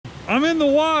I'm in the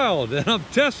wild and I'm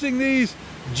testing these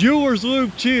jeweler's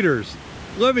loop cheaters.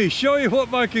 Let me show you what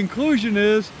my conclusion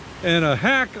is and a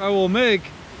hack I will make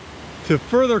to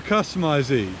further customize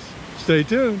these. Stay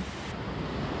tuned.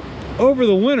 Over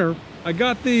the winter, I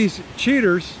got these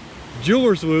cheaters,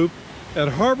 jeweler's loop, at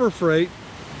Harbor Freight,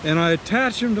 and I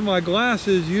attached them to my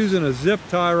glasses using a zip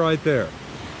tie right there.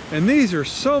 And these are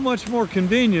so much more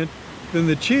convenient than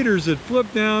the cheaters that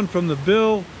flip down from the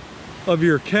bill of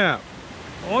your cap.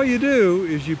 All you do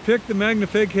is you pick the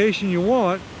magnification you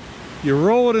want, you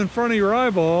roll it in front of your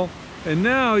eyeball, and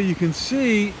now you can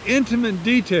see intimate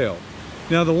detail.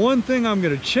 Now the one thing I'm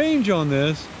going to change on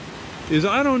this is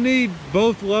I don't need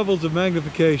both levels of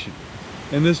magnification.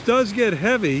 And this does get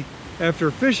heavy after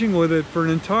fishing with it for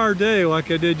an entire day like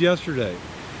I did yesterday.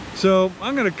 So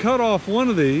I'm going to cut off one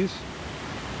of these,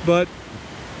 but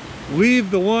leave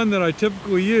the one that I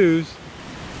typically use.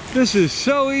 This is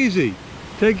so easy.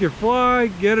 Take your fly,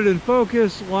 get it in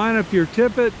focus, line up your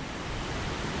tippet,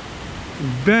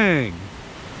 bang,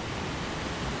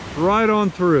 right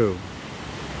on through.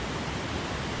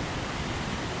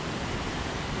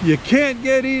 You can't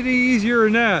get any easier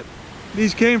than that.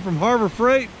 These came from Harbor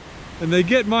Freight and they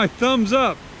get my thumbs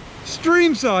up,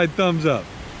 stream side thumbs up.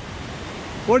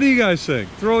 What do you guys think?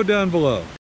 Throw it down below.